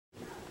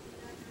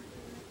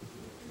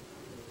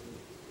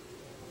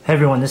Hey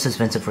everyone, this is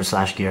Vincent for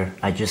SlashGear.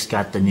 I just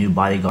got the new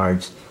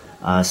BodyGuardz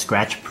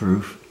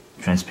scratch-proof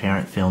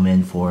transparent film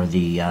in for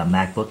the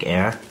MacBook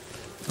Air.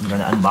 I'm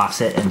going to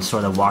unbox it and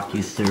sort of walk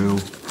you through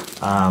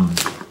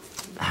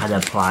how to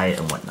apply it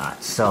and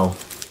whatnot. So,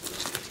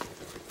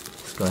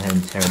 let's go ahead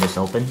and tear this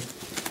open.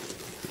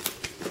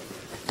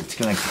 It's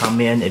going to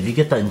come in, if you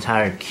get the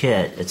entire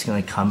kit, it's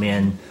going to come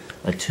in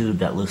a tube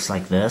that looks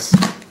like this.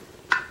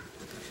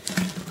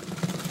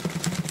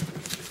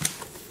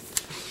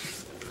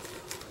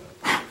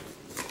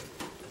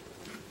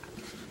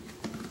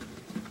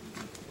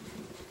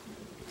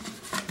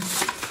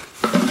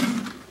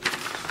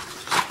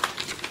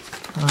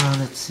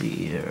 Let's see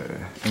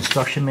here.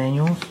 Instruction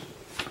manuals.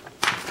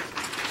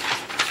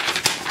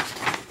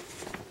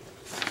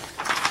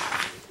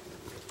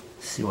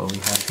 Let's see what we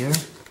have here.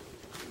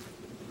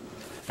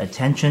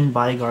 Attention,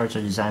 BodyGuardz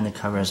are designed to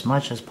cover as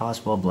much as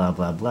possible, blah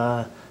blah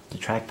blah. The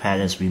trackpad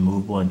is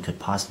removable and could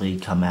possibly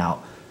come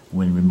out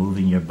when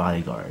removing your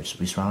BodyGuardz.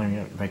 We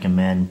strongly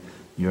recommend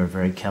you're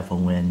very careful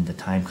when the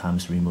time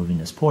comes removing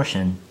this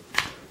portion.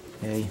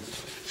 Okay.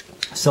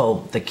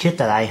 So the kit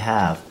that I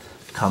have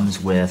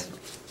comes with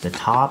the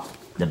top,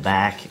 the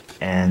back,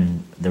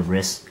 and the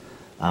wrist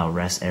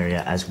rest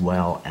area, as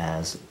well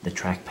as the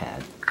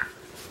trackpad.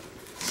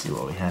 Let's see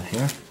what we have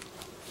here.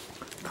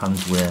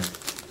 Comes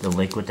with the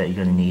liquid that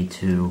you're going to need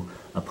to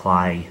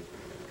apply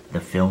the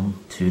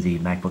film to the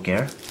MacBook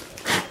Air.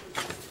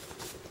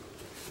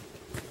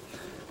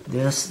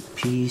 This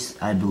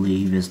piece, I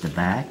believe, is the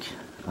back.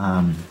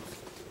 I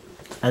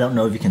don't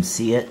know if you can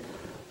see it,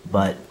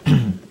 but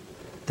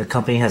the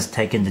company has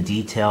taken the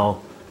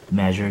detail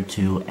measure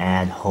to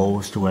add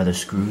holes to where the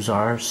screws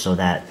are, so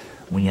that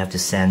when you have to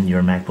send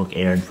your MacBook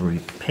Air for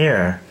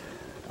repair,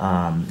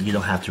 you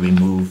don't have to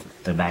remove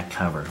the back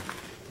cover.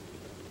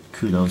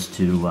 Kudos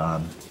to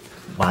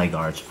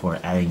BodyGuardz for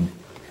adding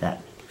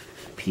that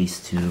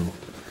piece to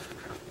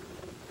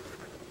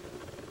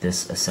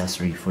this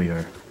accessory for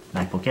your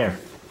MacBook Air.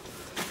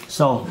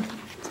 So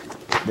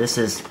this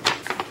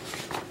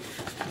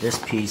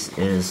piece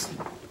is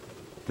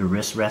the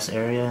wrist rest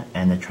area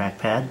and the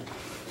trackpad.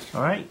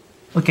 All right.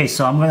 Okay,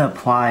 so I'm going to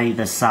apply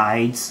the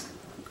sides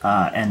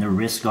and the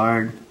wrist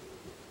guard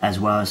as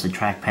well as the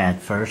trackpad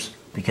first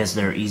because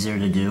they're easier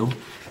to do.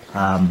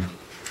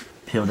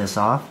 Peel this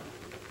off.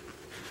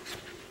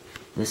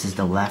 This is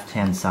the left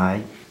hand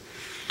side.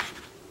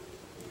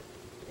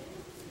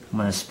 I'm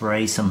going to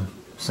spray some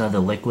of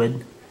the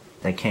liquid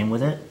that came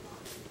with it.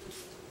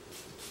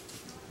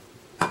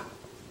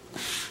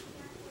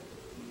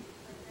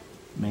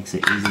 Makes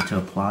it easy to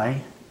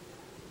apply.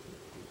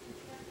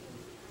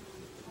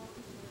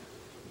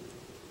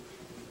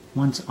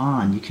 Once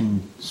on, you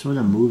can sort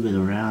of move it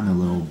around a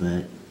little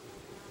bit.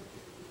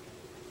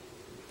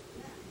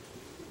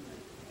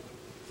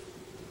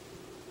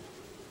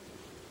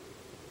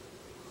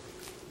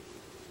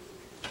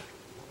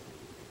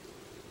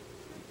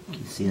 You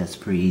can see that's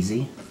pretty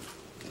easy.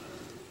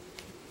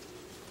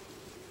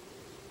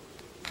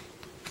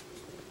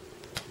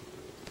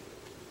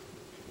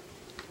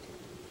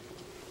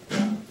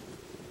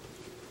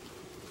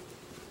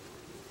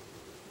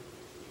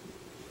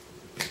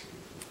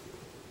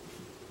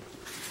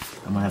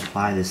 I'm going to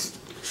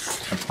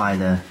apply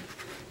the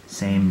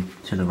same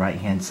to the right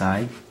hand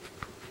side.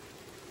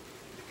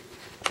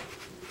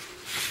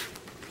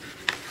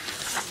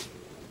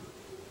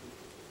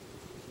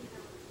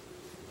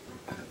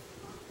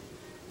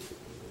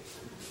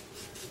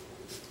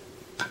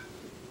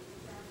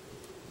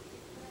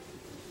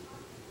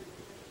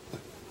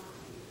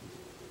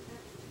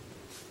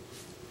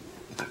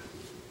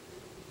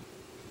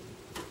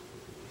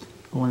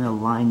 I want to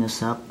line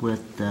this up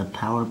with the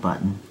power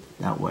button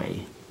that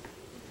way.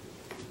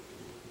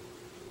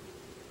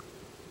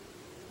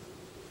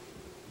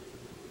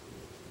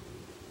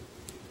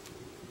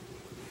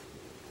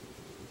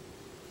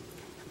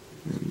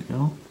 There we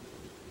go.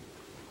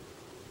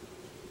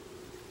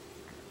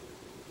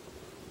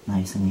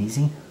 Nice and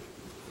easy.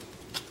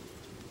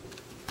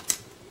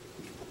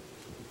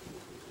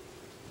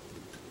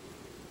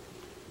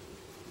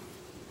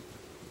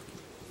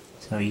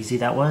 So easy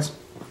that was.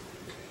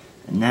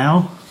 And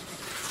now,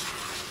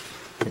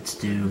 let's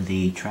do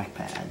the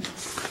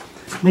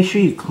trackpad. Make sure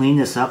you clean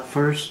this up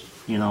first,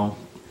 you know,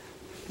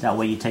 that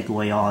way you take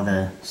away all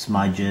the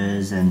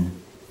smudges and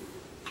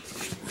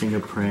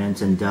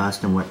fingerprints and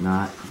dust and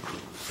whatnot.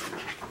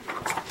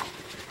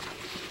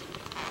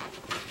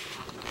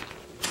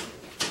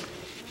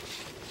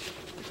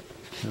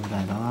 Peel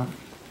that off.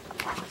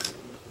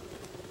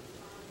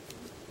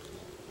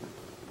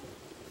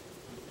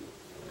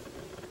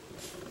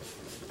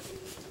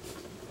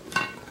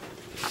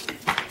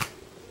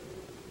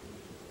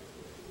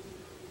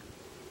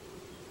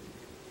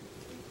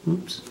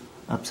 Oops,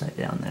 upside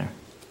down there.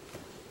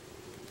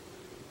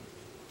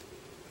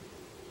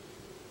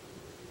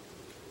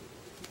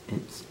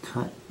 It's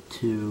cut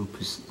to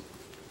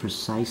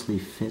precisely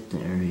fit the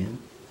area.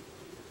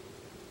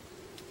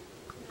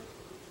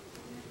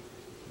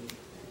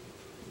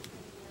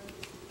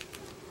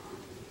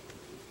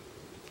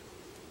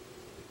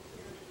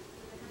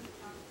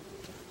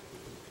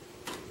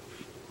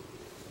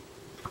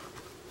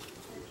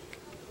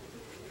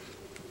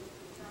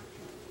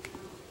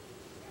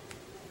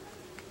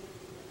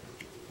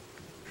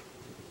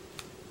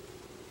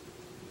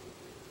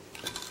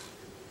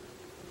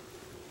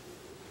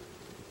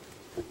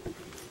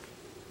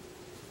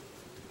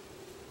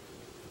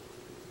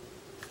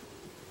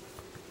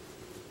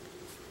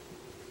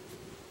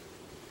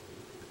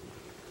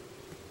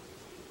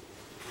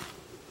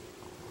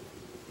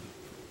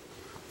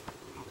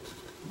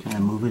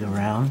 move it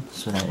around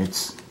so that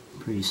it's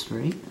pretty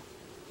straight.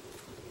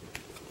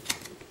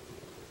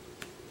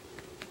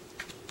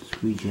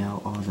 Squeeze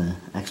out all the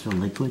extra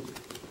liquid.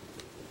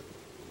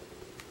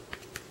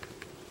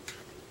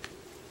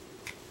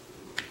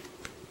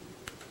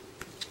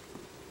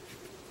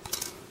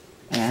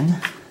 And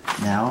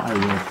now I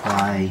will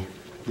apply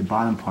the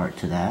bottom part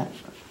to that.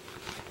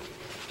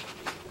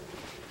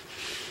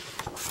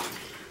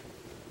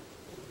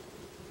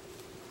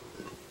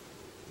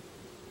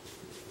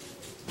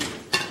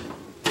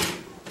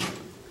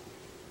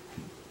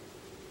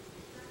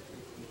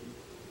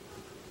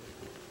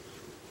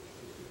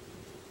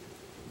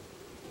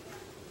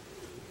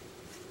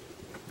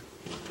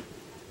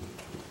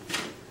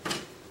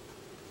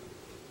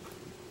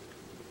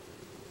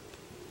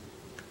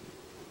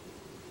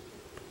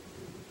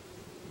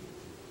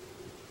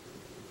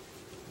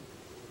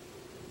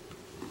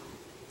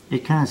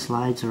 It kind of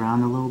slides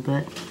around a little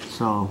bit,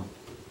 so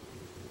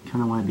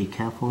kind of want to be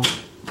careful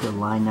to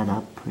line that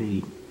up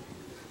pretty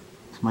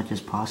as much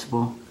as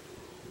possible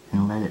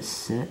and let it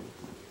sit.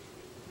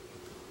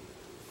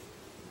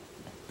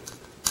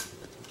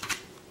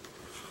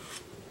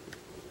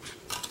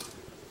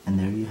 And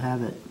there you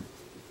have it.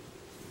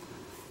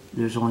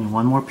 There's only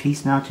one more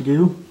piece now to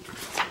do,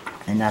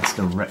 and that's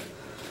the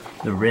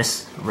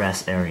wrist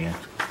rest area.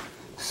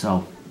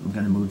 So I'm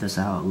going to move this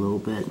out a little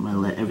bit. I'm going to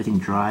let everything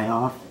dry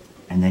off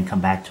and then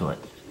come back to it.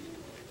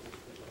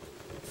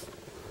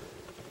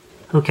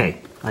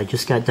 Okay, I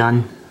just got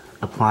done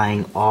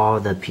applying all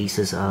the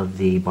pieces of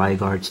the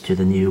BodyGuardz to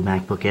the new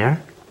MacBook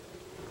Air,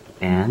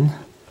 and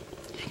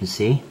as you can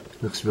see,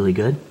 it looks really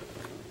good.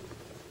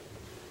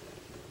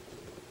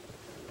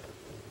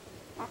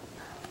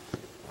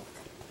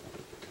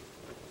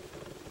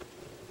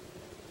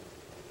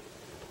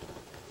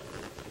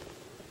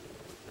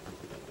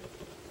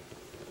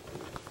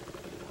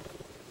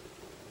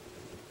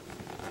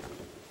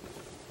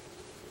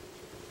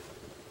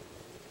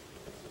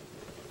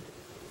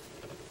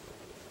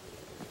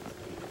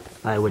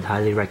 I would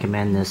highly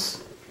recommend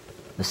this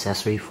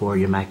accessory for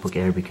your MacBook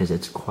Air because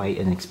it's quite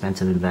an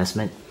expensive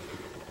investment.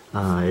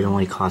 It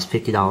only costs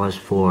 $50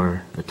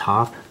 for the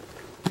top,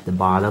 the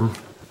bottom,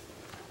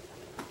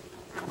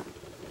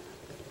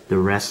 the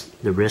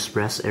wrist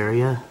rest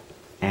area,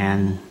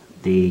 and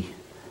the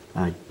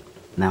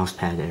mouse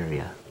pad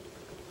area,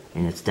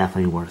 and it's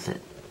definitely worth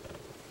it.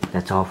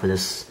 That's all for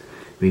this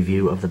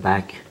review of the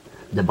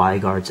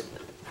BodyGuardz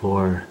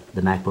for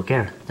the MacBook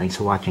Air. Thanks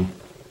for watching.